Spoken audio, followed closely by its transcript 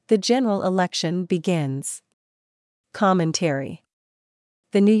the general election begins. Commentary.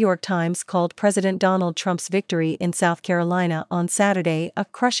 The New York Times called President Donald Trump's victory in South Carolina on Saturday a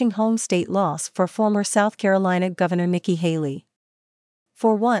crushing home state loss for former South Carolina Governor Nikki Haley.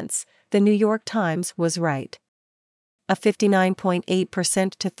 For once, the New York Times was right. A 59.8%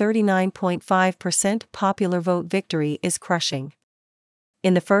 to 39.5% popular vote victory is crushing.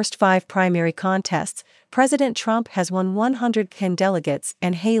 In the first 5 primary contests, President Trump has won 110 delegates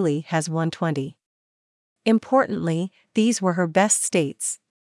and Haley has won 20. Importantly, these were her best states.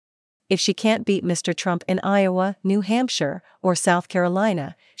 If she can't beat Mr. Trump in Iowa, New Hampshire, or South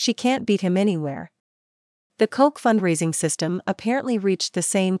Carolina, she can't beat him anywhere. The Koch fundraising system apparently reached the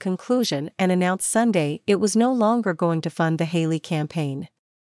same conclusion and announced Sunday it was no longer going to fund the Haley campaign.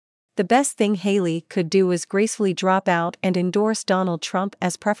 The best thing Haley could do is gracefully drop out and endorse Donald Trump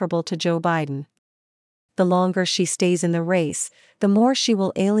as preferable to Joe Biden. The longer she stays in the race, the more she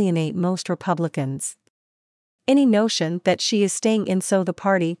will alienate most Republicans. Any notion that she is staying in so the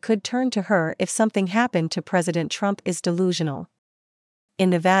party could turn to her if something happened to President Trump is delusional. In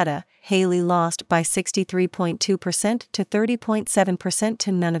Nevada, Haley lost by 63.2% to 30.7%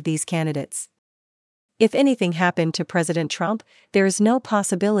 to none of these candidates. If anything happened to President Trump, there is no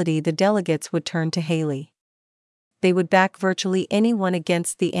possibility the delegates would turn to Haley. They would back virtually anyone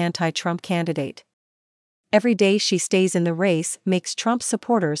against the anti-Trump candidate. Every day she stays in the race makes Trump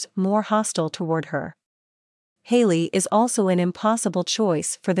supporters more hostile toward her. Haley is also an impossible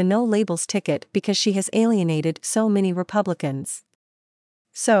choice for the no-labels ticket because she has alienated so many Republicans.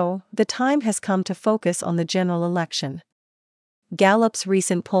 So, the time has come to focus on the general election. Gallup's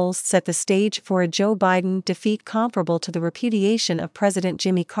recent polls set the stage for a Joe Biden defeat comparable to the repudiation of President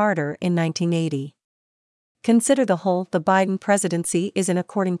Jimmy Carter in 1980. Consider the hole the Biden presidency is in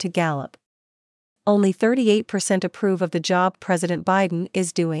according to Gallup. Only 38% approve of the job President Biden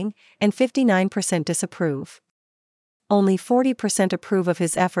is doing, and 59% disapprove. Only 40% approve of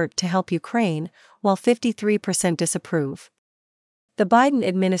his effort to help Ukraine, while 53% disapprove. The Biden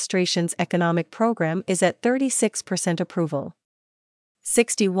administration's economic program is at 36% approval.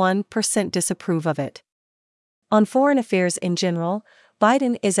 61% disapprove of it. On foreign affairs in general,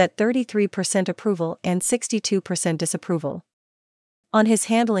 Biden is at 33% approval and 62% disapproval. On his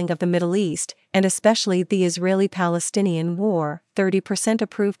handling of the Middle East, and especially the Israeli-Palestinian war, 30%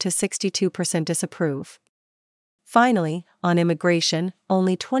 approve to 62% disapprove. Finally, on immigration,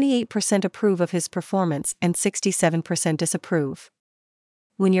 only 28% approve of his performance and 67% disapprove.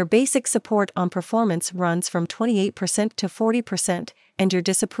 When your basic support on performance runs from 28% to 40% and your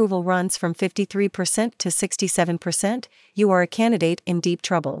disapproval runs from 53% to 67%, you are a candidate in deep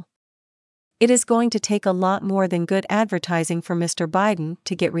trouble. It is going to take a lot more than good advertising for Mr. Biden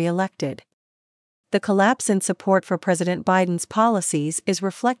to get re-elected. The collapse in support for President Biden's policies is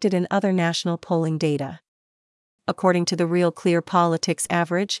reflected in other national polling data. According to the Real Clear Politics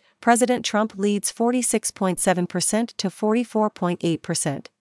average, President Trump leads 46.7% to 44.8%.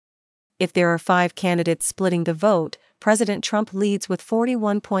 If there are 5 candidates splitting the vote, President Trump leads with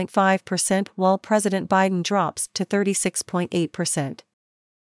 41.5% while President Biden drops to 36.8%.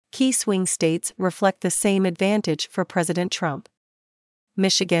 Key swing states reflect the same advantage for President Trump.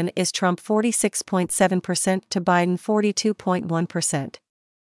 Michigan is Trump 46.7% to Biden 42.1%.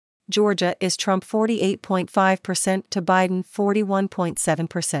 Georgia is Trump 48.5% to Biden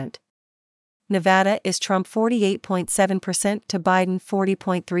 41.7%. Nevada is Trump 48.7% to Biden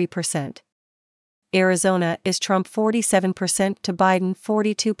 40.3%. Arizona is Trump 47% to Biden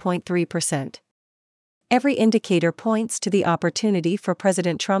 42.3%. Every indicator points to the opportunity for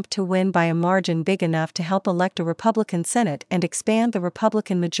President Trump to win by a margin big enough to help elect a Republican Senate and expand the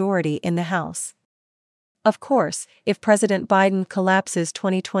Republican majority in the House. Of course, if President Biden collapses,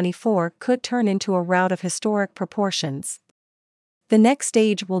 2024 could turn into a rout of historic proportions. The next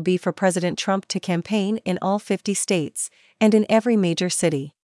stage will be for President Trump to campaign in all 50 states, and in every major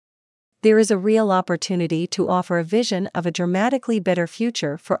city. There is a real opportunity to offer a vision of a dramatically better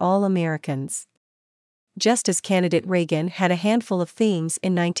future for all Americans. Just as candidate Reagan had a handful of themes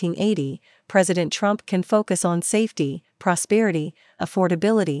in 1980, President Trump can focus on safety, prosperity,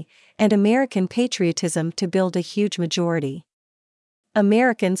 affordability, and American patriotism to build a huge majority.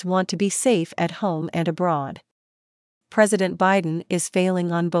 Americans want to be safe at home and abroad. President Biden is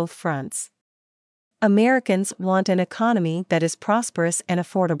failing on both fronts. Americans want an economy that is prosperous and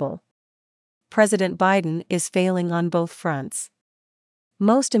affordable. President Biden is failing on both fronts.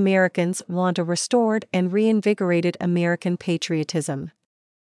 Most Americans want a restored and reinvigorated American patriotism.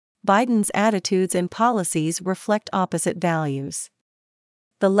 Biden's attitudes and policies reflect opposite values.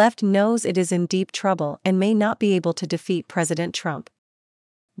 The left knows it is in deep trouble and may not be able to defeat President Trump.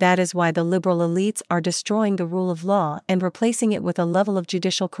 That is why the liberal elites are destroying the rule of law and replacing it with a level of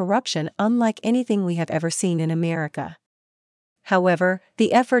judicial corruption unlike anything we have ever seen in America. However,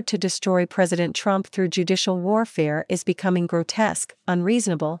 the effort to destroy President Trump through judicial warfare is becoming grotesque,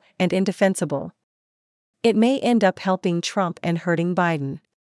 unreasonable, and indefensible. It may end up helping Trump and hurting Biden.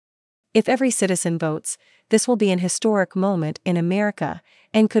 If every citizen votes, this will be an historic moment in America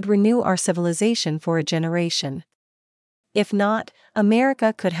and could renew our civilization for a generation. If not,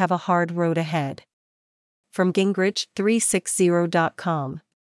 America could have a hard road ahead. From Gingrich360.com